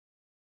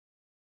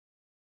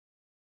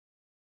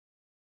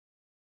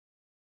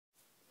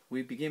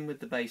We begin with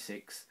the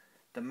basics.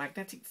 The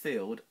magnetic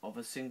field of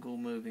a single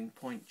moving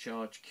point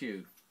charge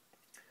Q.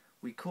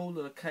 We call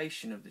the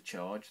location of the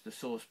charge the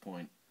source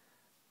point,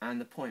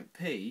 and the point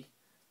P,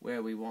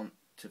 where we want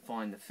to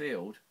find the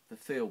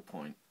field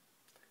point.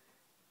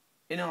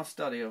 In our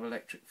study of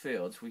electric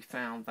fields, we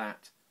found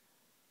that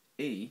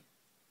E,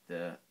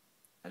 the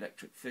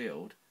electric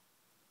field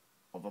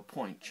of a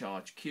point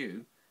charge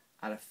Q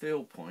at a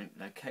field point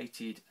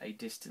located a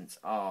distance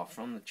r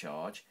from the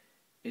charge,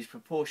 is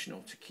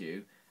proportional to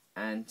Q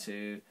and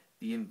to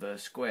the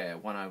inverse square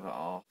 1 over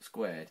r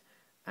squared,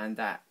 and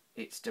that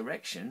its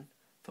direction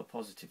for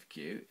positive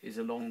Q is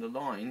along the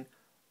line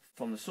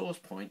from the source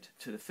point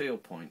to the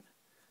field point.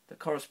 The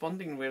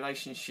corresponding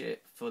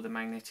relationship for the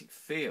magnetic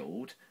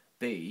field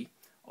B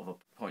of a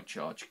point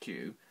charge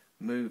Q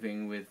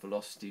moving with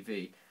velocity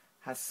v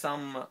has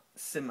some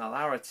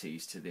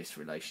similarities to this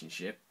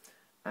relationship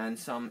and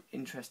some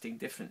interesting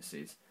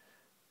differences.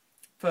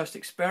 First,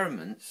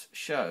 experiments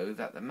show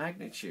that the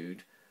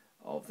magnitude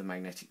of the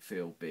magnetic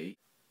field B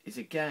is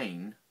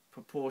again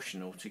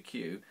proportional to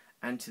Q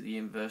and to the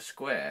inverse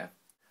square,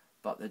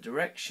 but the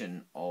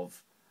direction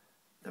of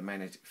the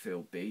magnetic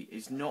field B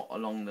is not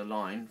along the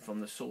line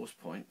from the source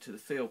point to the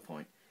field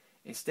point.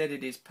 Instead,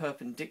 it is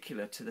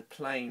perpendicular to the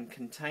plane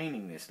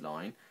containing this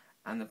line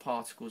and the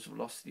particle's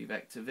velocity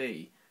vector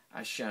v,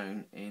 as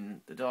shown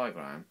in the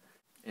diagram.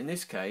 In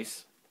this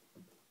case,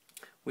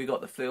 we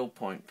got the field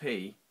point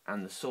P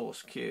and the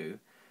source Q,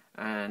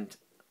 and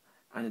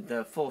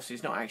the force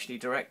is not actually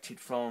directed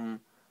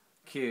from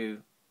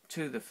Q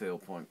to the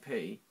field point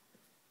P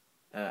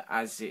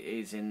as it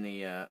is in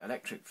the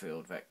electric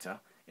field vector.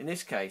 In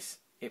this case,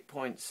 it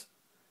points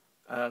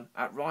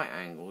at right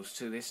angles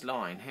to this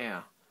line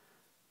here,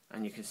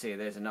 and you can see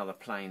there's another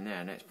plane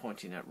there, and it's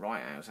pointing at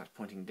right angles, that's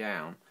pointing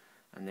down,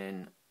 and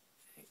then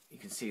you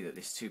can see that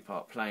this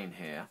two-part plane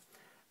here,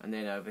 and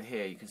then over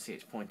here you can see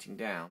it's pointing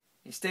down.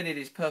 Instead, it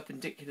is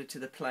perpendicular to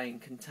the plane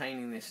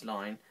containing this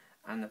line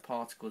and the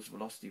particle's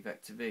velocity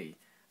vector v,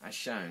 as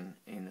shown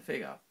in the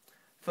figure.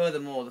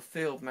 Furthermore, the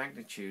field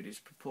magnitude is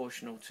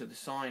proportional to the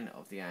sine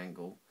of the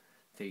angle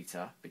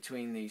theta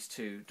between these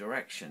two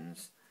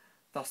directions.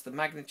 Thus, the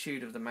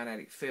magnitude of the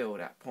magnetic field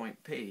at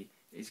point P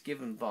is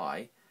given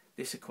by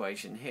this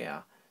equation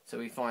here. So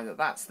we find that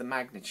that's the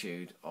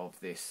magnitude of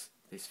this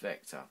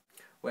vector,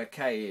 where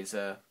k is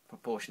a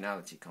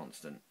proportionality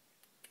constant.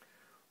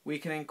 We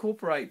can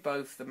incorporate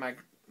both the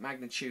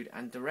magnitude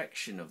and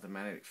direction of the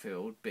magnetic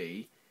field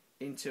B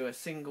into a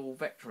single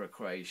vector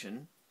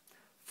equation.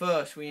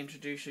 First, we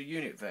introduce a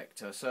unit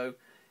vector. So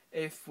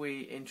if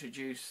we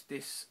introduce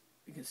this,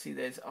 you can see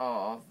there's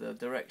r, the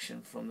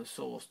direction from the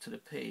source to the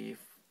P.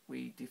 If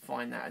we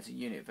define that as a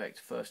unit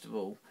vector, first of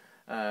all,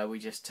 we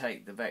just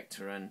take the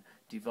vector and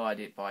divide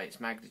it by its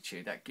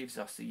magnitude. That gives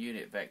us the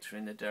unit vector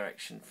in the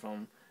direction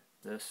from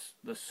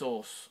the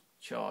source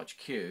charge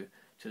Q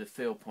to the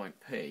field point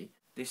P.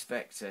 This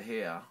vector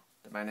here,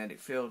 the magnetic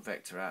field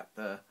vector at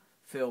the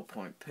field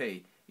point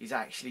P, is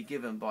actually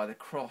given by the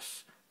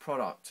cross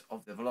product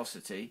of the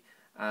velocity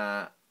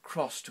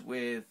crossed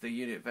with the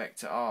unit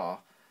vector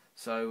r.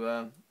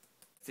 So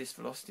this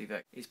velocity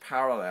vector is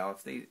parallel.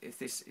 If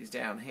this is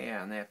down here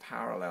and they're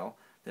parallel,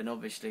 then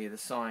obviously the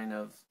sign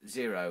of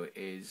 0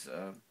 is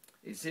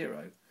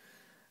 0.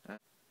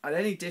 At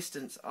any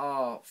distance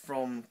r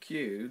from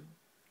Q,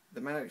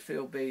 the magnetic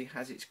field B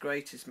has its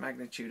greatest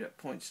magnitude at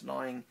points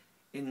lying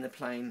in the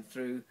plane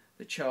through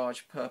the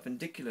charge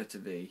perpendicular to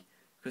V,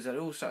 because at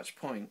all such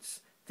points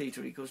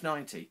theta equals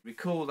 90.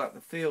 Recall that the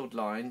field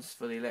lines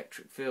for the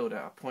electric field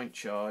at a point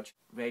charge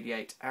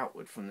radiate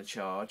outward from the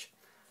charge.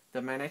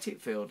 The magnetic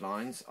field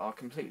lines are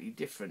completely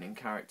different in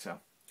character.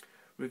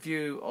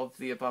 Review of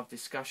the above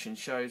discussion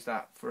shows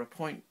that for a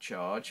point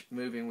charge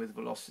moving with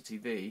velocity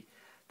v,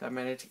 the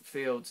magnetic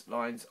field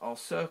lines are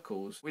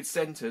circles with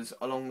centres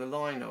along the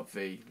line of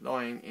v,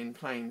 lying in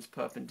planes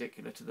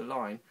perpendicular to the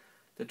line.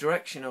 The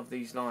direction of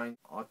these lines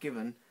are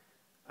given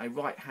a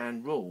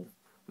right-hand rule.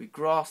 We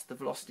grasp the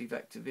velocity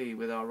vector v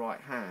with our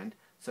right hand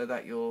so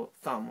that your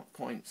thumb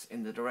points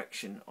in the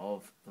direction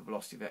of the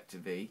velocity vector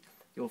v.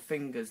 Your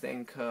fingers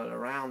then curl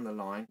around the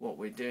line. What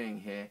we're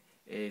doing here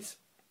is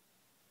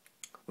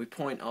we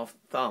point our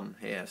thumb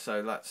here.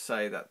 So let's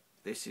say that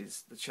this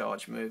is the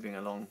charge moving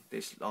along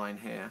this line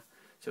here.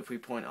 So if we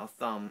point our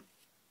thumb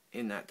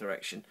in that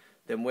direction,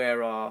 then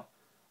where our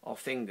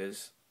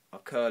fingers are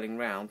curling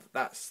round,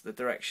 that's the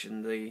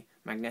direction the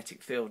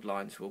magnetic field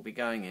lines will be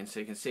going in. So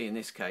you can see in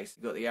this case,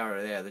 you've got the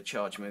arrow there, the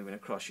charge moving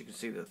across. You can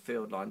see that the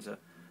field lines are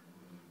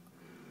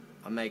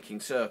making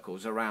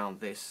circles around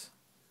this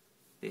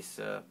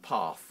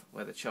path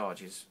where the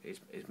charge is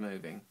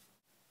moving.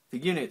 The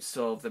units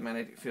of the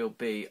magnetic field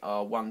B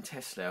are 1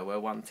 Tesla, where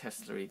 1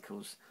 Tesla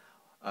equals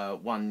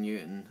 1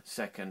 Newton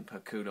second per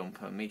Coulomb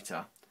per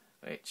meter,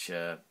 which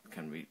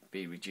can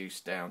be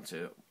reduced down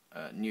to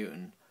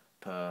Newton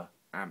per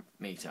amp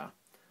meter.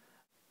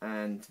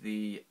 And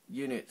the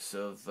units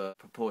of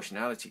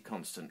proportionality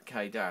constant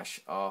K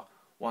dash are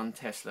 1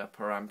 Tesla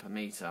per ampere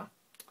meter.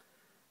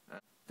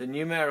 The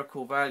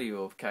numerical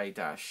value of K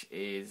dash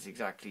is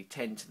exactly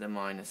 10 to the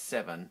minus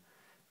 7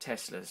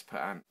 Teslas per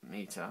amp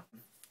meter.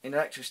 In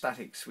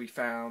electrostatics, we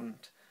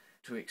found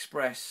to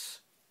express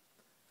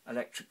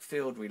electric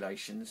field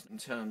relations in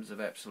terms of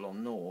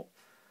epsilon naught,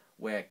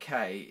 where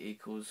K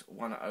equals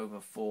 1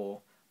 over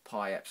 4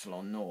 pi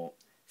epsilon naught.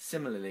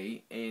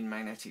 Similarly, in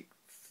magnetic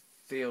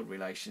field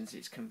relations,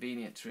 it's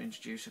convenient to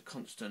introduce a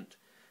constant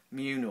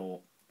mu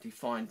naught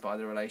defined by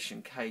the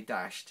relation K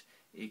dashed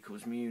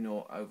equals mu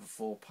naught over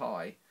 4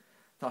 pi.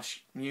 Thus,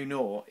 mu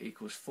naught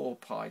equals 4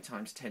 pi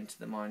times 10 to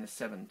the minus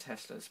 7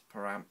 Teslas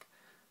per amp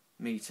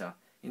meter.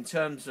 In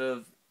terms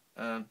of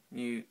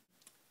u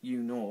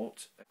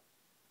naught,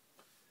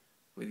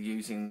 with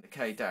using the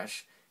K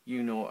dash,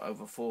 u naught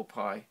over 4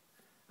 pi,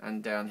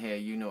 and down here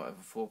u naught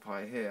over 4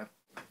 pi here.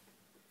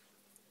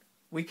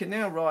 We can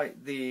now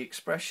write the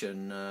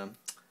expression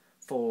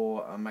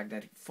for a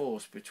magnetic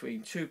force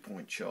between 2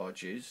 point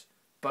charges,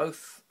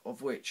 both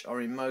of which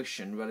are in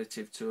motion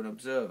relative to an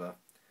observer.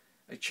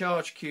 A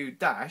charge q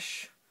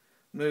dash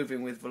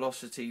moving with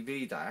velocity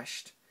v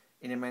dashed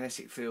in a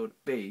magnetic field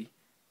B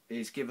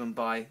is given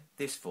by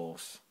this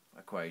force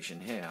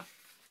equation here.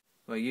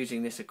 Well,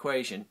 using this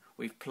equation,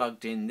 we've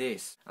plugged in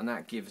this, and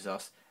that gives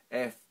us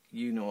F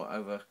u naught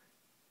over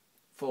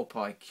 4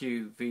 pi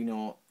q v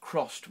naught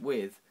crossed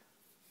with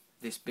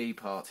this B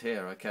part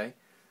here, okay?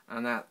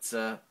 And that's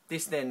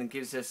this then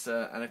gives us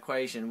an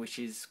equation which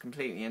is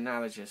completely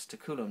analogous to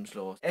Coulomb's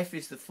law. F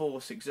is the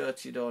force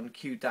exerted on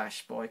q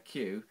dash by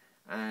q,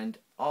 and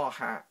r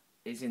hat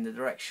is in the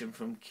direction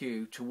from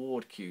q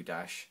toward q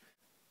dash.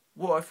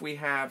 What if we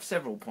have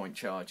several point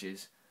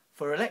charges?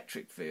 For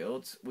electric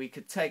fields, we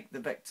could take the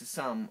vector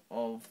sum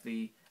of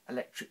the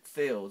electric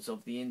fields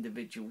of the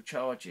individual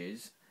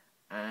charges,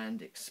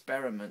 and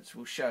experiments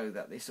will show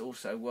that this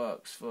also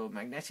works for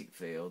magnetic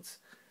fields.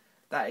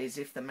 That is,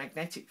 if the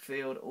magnetic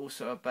field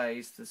also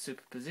obeys the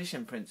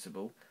superposition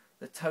principle,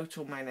 the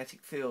total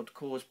magnetic field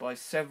caused by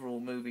several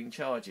moving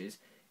charges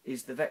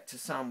is the vector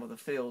sum of the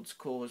fields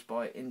caused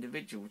by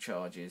individual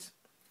charges.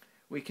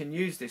 We can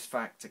use this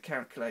fact to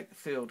calculate the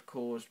field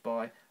caused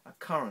by a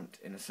current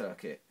in a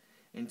circuit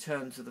in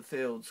terms of the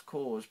fields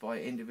caused by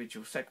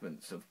individual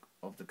segments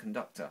of the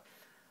conductor.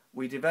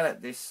 We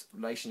develop this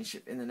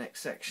relationship in the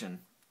next section.